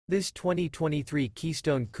This 2023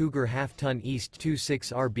 Keystone Cougar Half-Ton East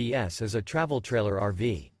 26 RBS is a travel trailer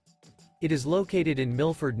RV. It is located in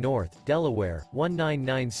Milford North, Delaware,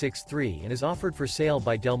 19963 and is offered for sale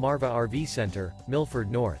by Delmarva RV Center,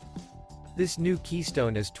 Milford North. This new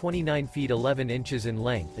Keystone is 29 feet 11 inches in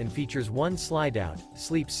length and features one slide-out,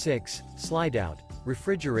 sleeps 6, slide-out,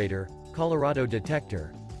 refrigerator, Colorado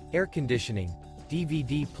Detector, air conditioning,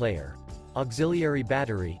 DVD player, auxiliary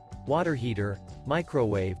battery, water heater,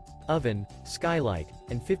 microwave, oven, skylight,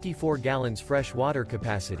 and 54 gallons fresh water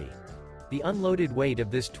capacity. The unloaded weight of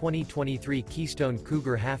this 2023 Keystone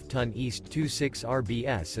Cougar Half-Ton East 26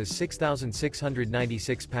 RBS is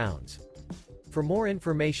 6,696 pounds. For more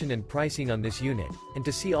information and pricing on this unit, and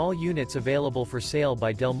to see all units available for sale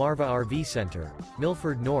by Delmarva RV Center,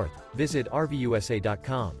 Milford North, visit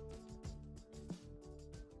RVUSA.com.